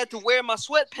haven't had to wear my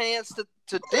sweatpants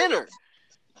to dinner.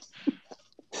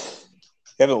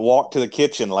 haven't walked to the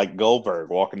kitchen like Goldberg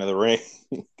walking to the ring.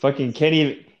 Fucking can't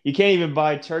even. You can't even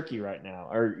buy turkey right now,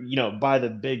 or buy the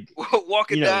big.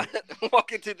 walking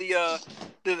walking to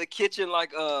the kitchen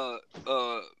like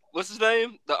what's his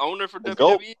name? The owner for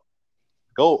WWE?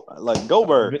 Like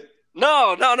Goldberg.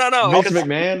 No. Vince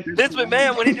McMahon. Vince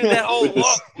McMahon when he did that whole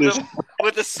walk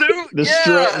with the suit, the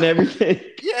strut and everything.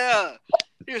 Yeah,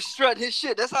 he was strutting his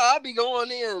shit. That's how I be going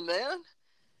in, man.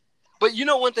 But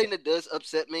one thing that does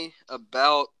upset me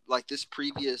about like this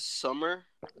previous summer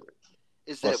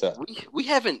is that we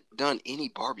haven't done any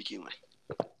barbecuing.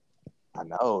 I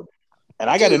know, and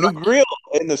I got a new grill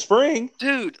in the spring,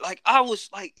 dude. Like I was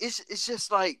like, it's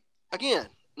just like again.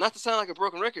 Not to sound like a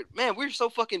broken record, man, we were so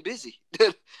fucking busy.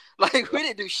 Like, we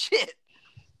didn't do shit.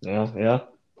 Yeah.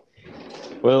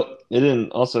 Well, it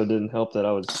didn't help that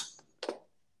I was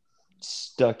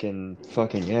stuck in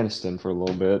fucking Aniston for a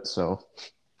little bit, so.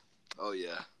 Oh,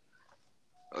 yeah.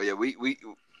 We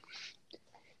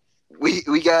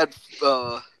got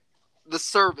the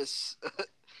service,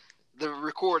 the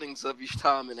recordings of your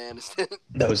time in Aniston.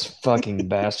 Those fucking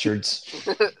bastards.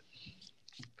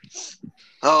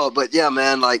 Oh, but yeah,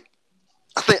 man, like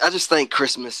I just think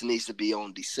Christmas needs to be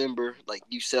on December. Like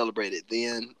you celebrate it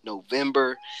then,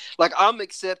 November. Like I'm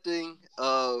accepting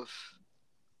of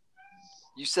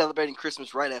you celebrating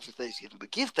Christmas right after Thanksgiving, but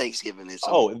give Thanksgiving its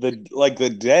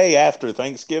the day after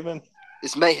Thanksgiving.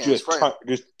 It's mayhem.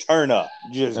 Just turn up.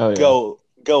 Just go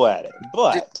at it.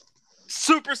 But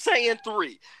Super Saiyan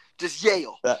 3. Just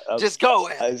yell. Just go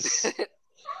at it.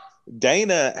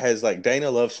 Dana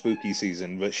loves spooky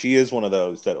season, but she is one of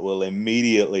those that will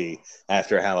immediately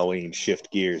after Halloween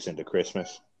shift gears into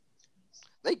Christmas.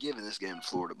 They giving this game in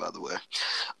Florida, by the way.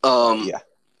 Yeah.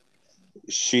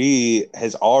 She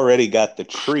has already got the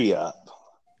tree up,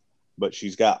 but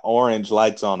she's got orange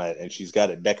lights on it, and she's got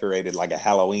it decorated like a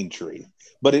Halloween tree.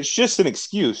 But it's just an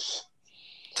excuse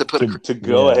to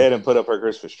go ahead and put up her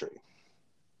Christmas tree.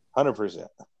 100%.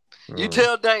 You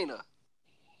tell Dana.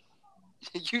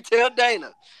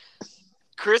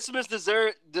 Christmas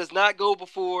dessert does not go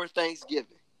before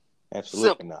Thanksgiving.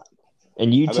 Absolutely not.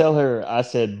 And you tell her I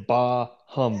said, bah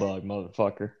humbug,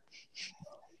 motherfucker.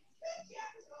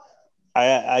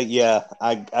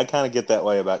 I kind of get that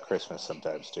way about Christmas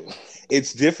sometimes too.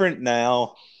 It's different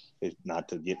now, not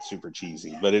to get super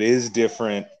cheesy, but it is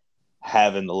different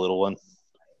having the little one.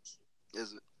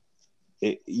 Is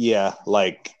it?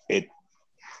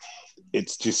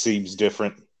 It just seems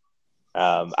different.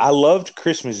 I loved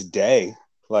Christmas Day,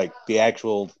 like the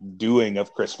actual doing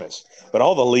of Christmas, but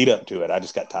all the lead up to it, I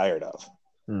just got tired of.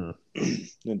 I'm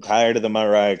tired of the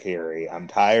Mariah Carey. I'm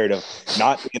tired of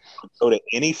not being able to go to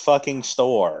any fucking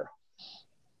store.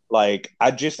 Like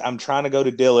I'm trying to go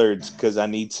to Dillard's because I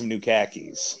need some new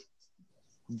khakis,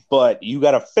 but you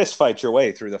got to fist fight your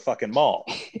way through the fucking mall.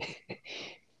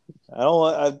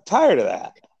 I'm tired of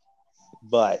that.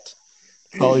 But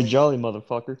Holly jolly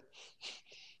motherfucker.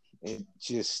 It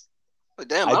just. But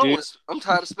damn, I'm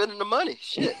tired of spending the money.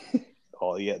 Shit.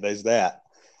 Oh yeah, there's that.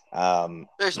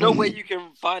 There's no way you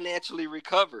can financially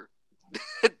recover.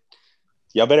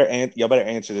 Y'all better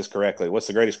answer this correctly. What's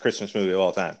the greatest Christmas movie of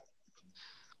all time?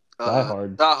 Die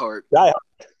Hard. Die Hard.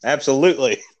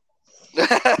 Absolutely.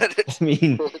 I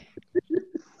mean,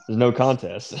 there's no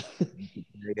contest.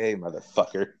 Hey,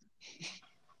 motherfucker.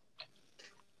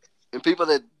 And people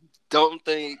that don't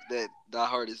think that Die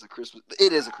Hard is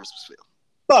it is a Christmas film.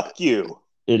 Fuck you.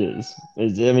 It is.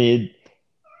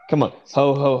 Come on.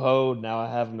 Ho, ho, ho. Now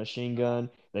I have a machine gun.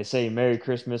 They say Merry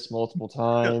Christmas multiple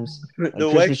times.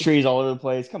 Christmas trees all over the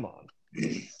place. Come on.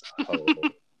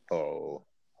 Ho.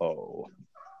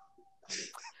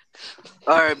 All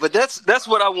right, but that's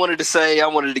what I wanted to say. I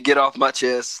wanted to get off my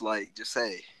chest. Like, just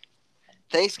say,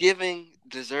 Thanksgiving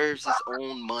deserves its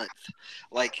own month.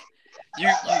 Like,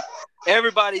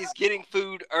 everybody's getting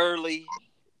food early.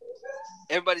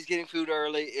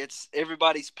 It's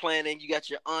everybody's planning. You got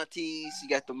your aunties, you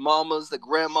got the mamas, the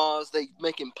grandmas. They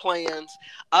making plans.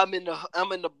 I'm in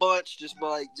the bunch, just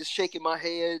shaking my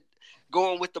head,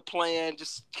 going with the plan,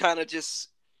 just kind of just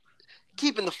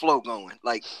keeping the flow going.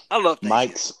 Like I love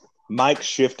that. Mike's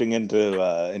shifting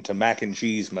into mac and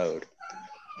cheese mode.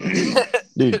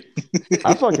 Dude,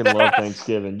 I fucking love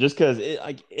Thanksgiving just because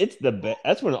it's the best.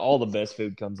 That's when all the best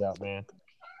food comes out, man.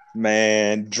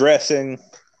 Man, dressing.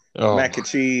 Mac and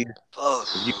cheese.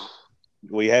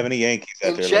 We have any Yankees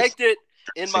out there? Inject it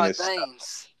in my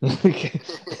veins.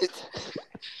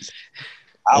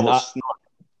 I will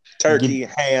turkey,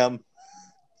 ham.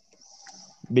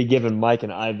 Be giving Mike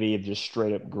an IV of just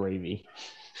straight up gravy.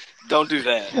 Don't do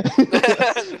that.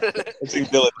 It's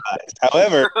ill-advised.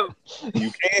 However,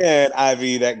 you can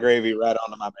IV that gravy right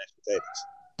onto my mashed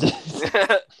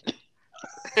potatoes.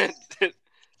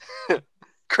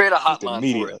 Create a Just hotline for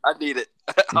immediately. it. I need it.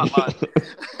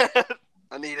 Hotline.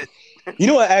 I need it. You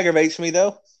know what aggravates me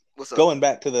though? What's up? Going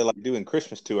back to the like doing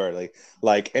Christmas too early.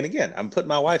 Like, and again, I'm putting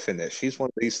my wife in this. She's one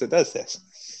of these that does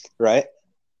this, right?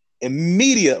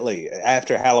 Immediately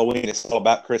after Halloween, it's all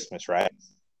about Christmas, right?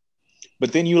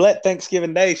 But then you let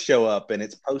Thanksgiving Day show up and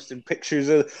it's posting pictures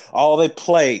of all the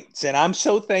plates. And I'm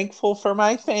so thankful for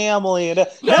my family. And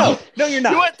no, you're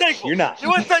not. You weren't thankful. You're not. You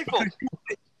weren't thankful.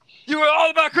 You were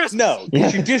all about Christmas. No,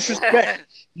 because you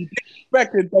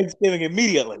disrespected Thanksgiving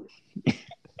immediately.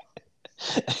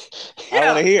 I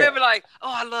want to hear. They'll be like,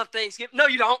 "Oh, I love Thanksgiving." No,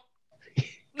 you don't.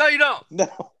 No, you don't.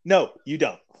 No, you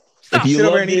don't. Stop. Sit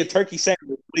over and eat a turkey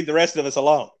sandwich. Leave the rest of us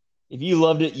alone. If you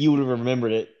loved it, you would have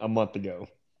remembered it a month ago.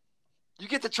 You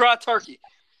get to try turkey.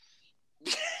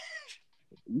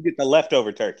 You get the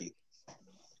leftover turkey.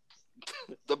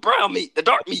 The brown meat, the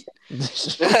dark meat.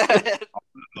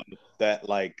 That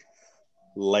like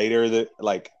later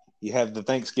you have the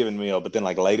Thanksgiving meal, but then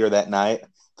like later that night,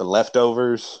 the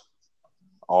leftovers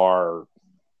are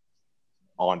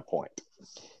on point.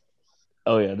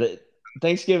 Oh yeah, the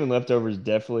Thanksgiving leftovers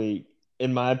definitely,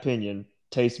 in my opinion,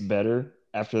 taste better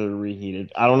after they're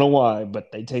reheated. I don't know why,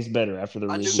 but they taste better after they're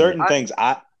reheated. Certain things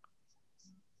I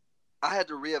had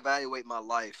to reevaluate my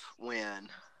life when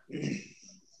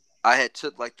I had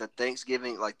took like the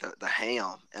Thanksgiving, like the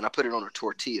ham, and I put it on a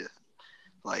tortilla.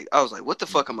 Like I was like, what the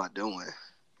fuck am I doing?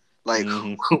 Like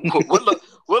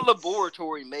what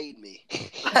laboratory made me?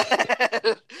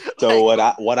 So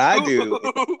like, what I do?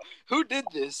 Who did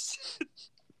this?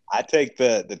 I take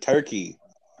the turkey,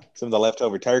 some of the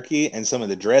leftover turkey, and some of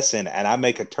the dressing, and I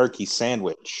make a turkey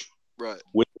sandwich. Right.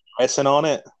 With dressing on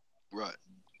it. Right.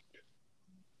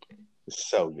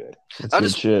 It's so good. That's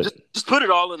good shit. Just put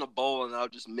it all in a bowl and I'll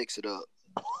just mix it up.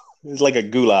 It's like a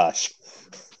goulash.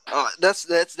 That's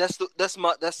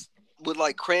with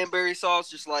like cranberry sauce,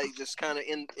 just kind of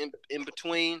in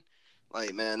between.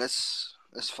 Like, man, that's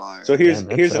fire. So here's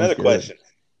another question.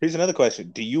 Here's another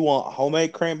question. Do you want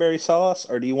homemade cranberry sauce,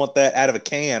 or do you want that out of a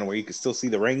can where you can still see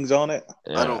the rings on it?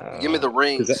 I don't. Give me the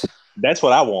rings. That's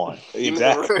what I want.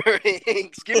 Exactly.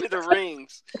 Give me the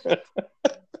rings.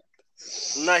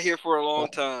 I'm not here for a long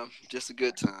time. Just a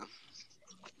good time.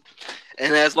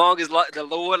 And as long as the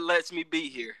Lord lets me be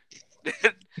here.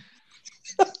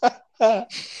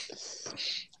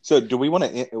 So, do we want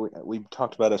to? We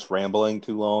talked about us rambling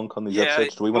too long on these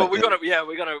episodes. Do we want? We're gonna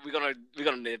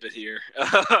nip it here.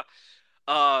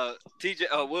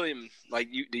 TJ, William,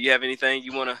 do you have anything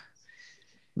you want to?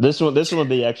 This one will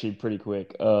be actually pretty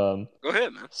quick. Go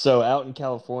ahead, man. So out in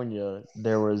California,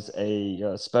 there was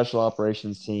a special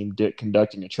operations team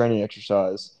conducting a training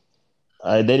exercise.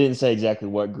 They didn't say exactly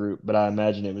what group, but I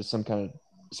imagine it was some kind of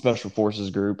special forces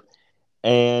group.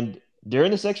 And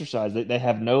during this exercise, they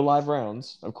have no live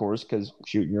rounds, of course, because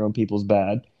shooting your own people is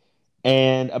bad.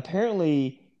 And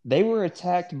apparently, they were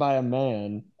attacked by a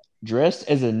man dressed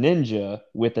as a ninja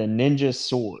with a ninja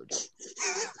sword.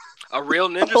 A real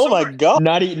ninja sword? Oh my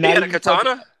god! He had a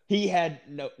katana? He had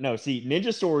no. See,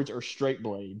 ninja swords are straight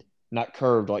blade, not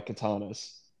curved like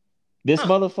katanas. This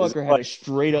motherfucker had a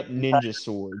straight up ninja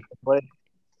sword.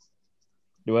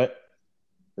 Do what?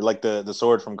 Like the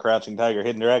sword from Crouching Tiger,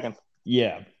 Hidden Dragon.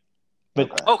 Yeah,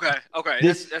 but okay.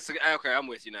 Okay, I'm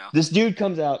with you now. This dude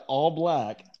comes out all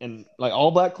black and like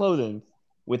all black clothing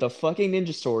with a fucking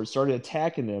ninja sword, started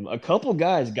attacking them. A couple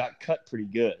guys got cut pretty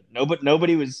good.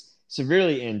 Nobody was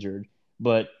severely injured,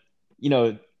 but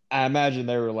I imagine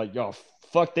they were like, "Yo,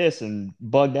 fuck this," and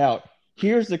bugged out.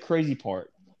 Here's the crazy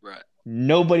part. Right.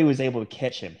 Nobody was able to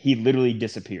catch him. He literally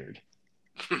disappeared.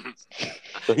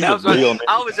 So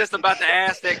I was just about to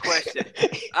ask that question.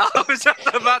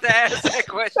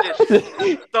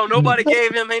 So nobody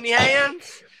gave him any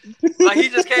hands? Like he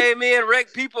just came in,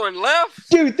 wrecked people, and left?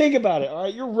 Dude, think about it. All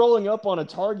right, you're rolling up on a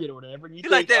target or whatever. And you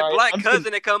like that black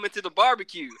cousin that come into the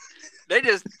barbecue. They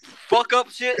just fuck up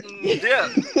shit and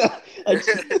like,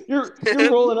 you're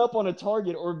rolling up on a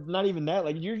target, or not even that.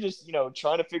 Like you're just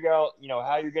trying to figure out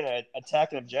how you're gonna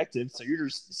attack an objective. So you're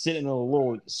just sitting in a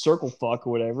little circle fuck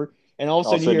or whatever, and all of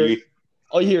a sudden you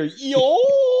hear yo,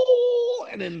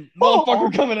 and then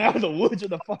motherfucker coming out of the woods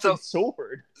with a fucking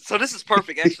sword. So this is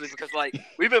perfect actually because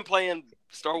we've been playing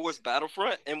Star Wars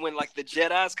Battlefront, and when the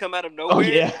Jedis come out of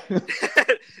nowhere,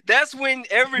 that's when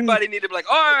everybody needed to be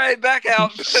like, all right, back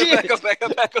out, back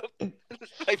up.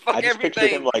 Like fuck I just everything. Picture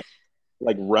him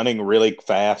like running really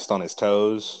fast on his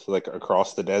toes, like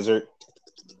across the desert.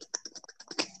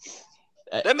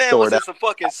 That man Stored was in out some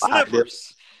fucking behind him.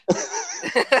 slippers.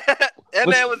 That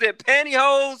man was in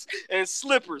pantyhose and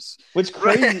slippers. What's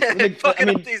crazy? Fucking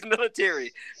up these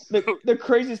military. The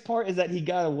craziest part is that he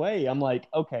got away. I'm like,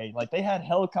 okay, like they had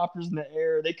helicopters in the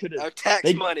air. They could have Our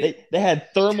tax money. They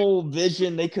had thermal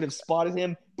vision. They could have spotted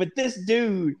him. But this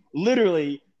dude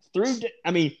literally threw.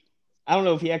 I mean, I don't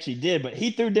know if he actually did, but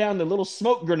he threw down the little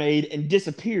smoke grenade and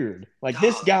disappeared. Like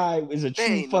this guy is a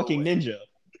true fucking ninja.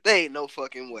 There ain't no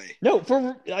fucking way. No,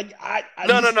 for like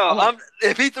No. like,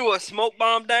 If he threw a smoke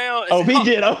bomb down, oh, he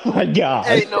did. Oh my god!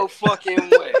 Ain't no fucking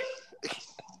way.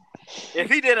 If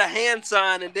he did a hand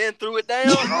sign and then threw it down,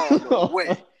 oh no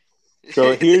way.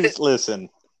 So listen.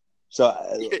 So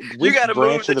you got to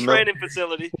move the training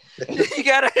facility. You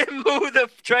got to move the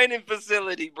training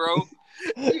facility, bro.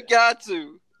 You got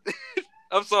to.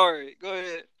 I'm sorry. Go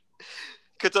ahead.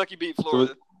 Kentucky beat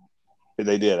Florida.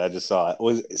 They did. I just saw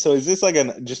it. Is this like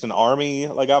just an army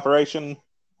like operation?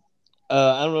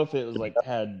 I don't know if it was like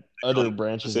had other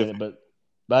branches in it, but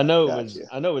I know it was.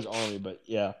 I know it was army, but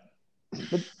yeah.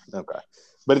 Okay,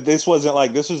 but this wasn't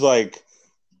like this was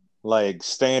like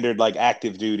standard like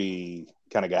active duty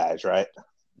kind of guys, right?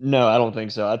 No, I don't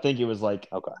think so. I think it was like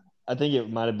okay. I think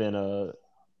it might have been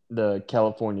the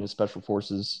California Special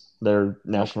Forces, their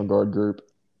National Guard group.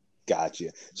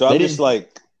 Gotcha. So I'm just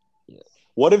like,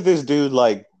 what if this dude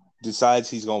like decides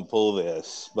he's gonna pull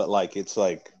this, but like it's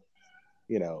like,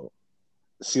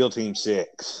 SEAL Team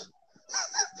 6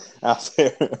 out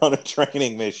there on a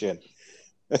training mission.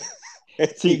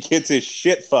 He gets his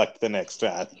shit fucked the next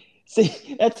time.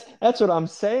 See, that's what I'm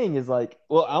saying is like,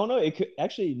 well, I don't know. It could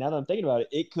actually, now that I'm thinking about it,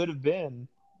 it could have been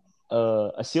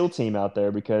a SEAL team out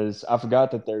there because I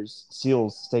forgot that there's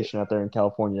SEALs stationed out there in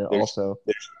California also.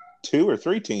 There's 2 or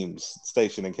 3 teams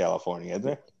stationed in California, isn't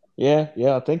there?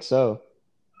 Yeah, I think so.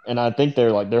 And I think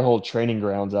they're like their whole training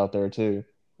grounds out there too.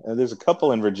 There's a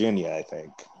couple in Virginia, I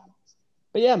think.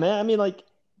 But yeah, man, I mean, like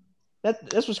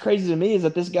that's what's crazy to me is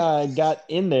that this guy got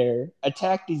in there,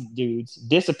 attacked these dudes,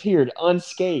 disappeared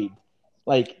unscathed.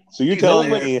 Like, so you're telling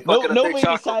me nobody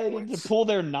decided to pull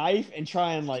their knife and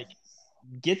try and like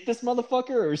get this motherfucker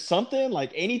or something,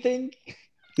 like anything?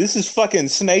 This is fucking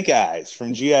Snake Eyes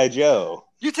from G.I. Joe.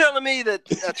 You telling me that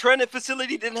a training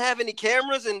facility didn't have any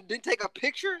cameras and didn't take a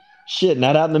picture? Shit,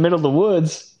 not out in the middle of the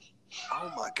woods.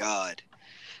 Oh my god.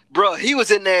 Bro, he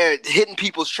was in there hitting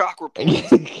people's chakra points.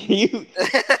 he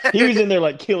was in there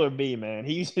like Killer Bee, man.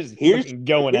 He was just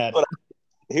going at it.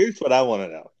 Here's what I want to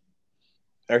know.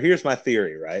 Or here's my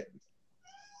theory, right?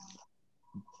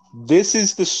 This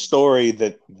is the story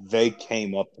that they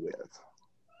came up with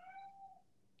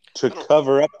to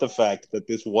cover up the fact that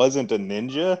this wasn't a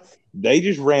ninja. They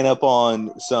just ran up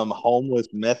on some homeless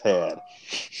meth head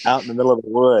out in the middle of the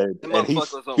woods, and he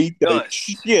beat the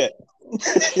shit.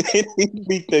 He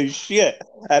beat the shit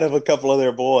out of a couple of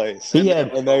their boys. And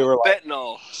they were like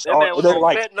fentanyl. That man was on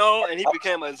fentanyl, and he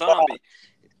became a zombie.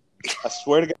 I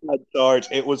swear to God, Sarge,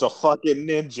 it was a fucking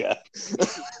ninja.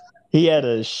 He had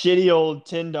a shitty old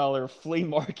 $10 flea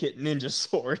market ninja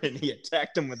sword, and he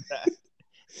attacked him with that.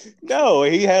 No,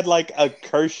 he had like a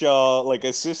Kershaw, like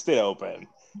assisted open,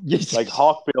 like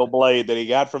hawkbill blade that he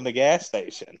got from the gas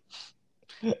station.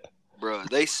 Bro,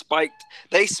 they spiked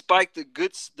the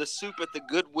soup at the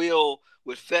Goodwill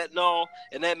with fentanyl,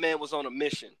 and that man was on a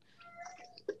mission.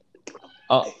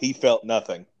 He felt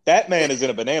nothing. That man is in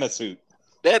a banana suit.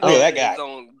 That man is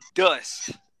on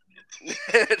dust. Look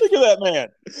at that man.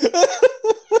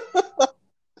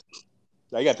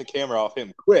 I got the camera off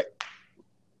him quick.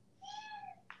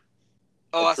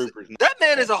 Oh, that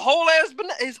man is a whole ass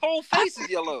banana. His whole face is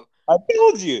yellow. I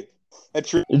told you.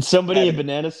 Did somebody in a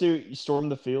banana suit storm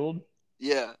the field?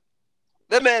 Yeah.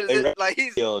 That man is like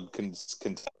he's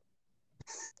Kentucky.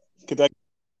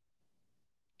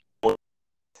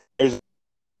 There's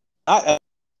not a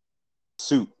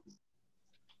suit.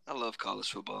 I love college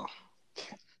football.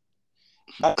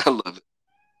 I love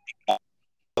it.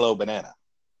 Hello, banana.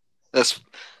 That's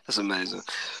amazing.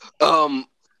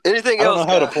 Anything else? I don't know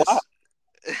how to fly.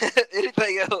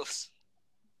 Anything else?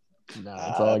 Nah,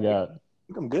 that's all I got. I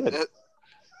think I'm good.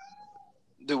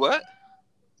 Do what?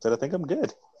 Said I think I'm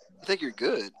good. I think you're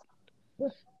good. Yeah.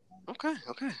 Okay,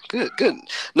 good.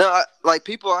 Now, I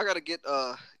gotta get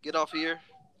off here,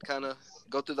 kind of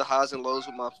go through the highs and lows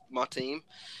with my team,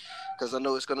 because I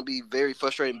know it's gonna be very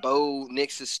frustrating. Bo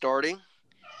Nix is starting.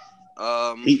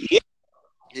 Yeah,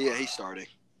 he's starting.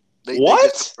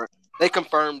 What? They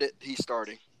confirmed it. He's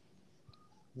starting.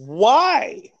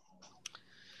 Why?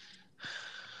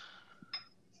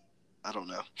 I don't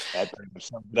know.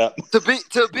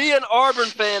 To be an Auburn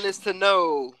fan is to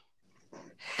know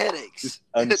headaches,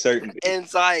 uncertainty,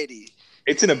 anxiety.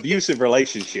 It's an abusive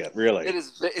relationship, really. It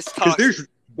is. It's Because toxic.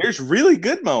 there's really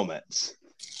good moments,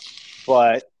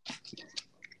 but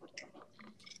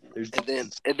And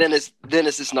then it's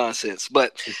this nonsense.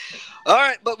 But all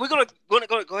right, but we're gonna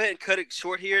go ahead and cut it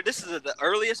short here. This is the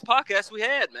earliest podcast we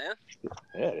had, man.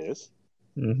 yeah, it is.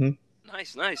 Mm-hmm.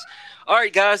 Nice. All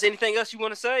right, guys. Anything else you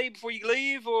want to say before you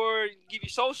leave, or give your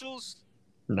socials?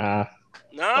 Nah.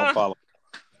 Don't follow.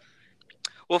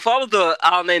 Well, follow the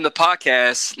I'll Name the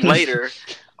Podcast later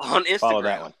on Instagram. Follow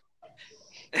that one.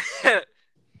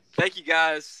 Thank you,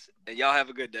 guys, and y'all have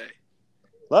a good day.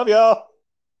 Love y'all.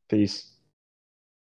 Peace.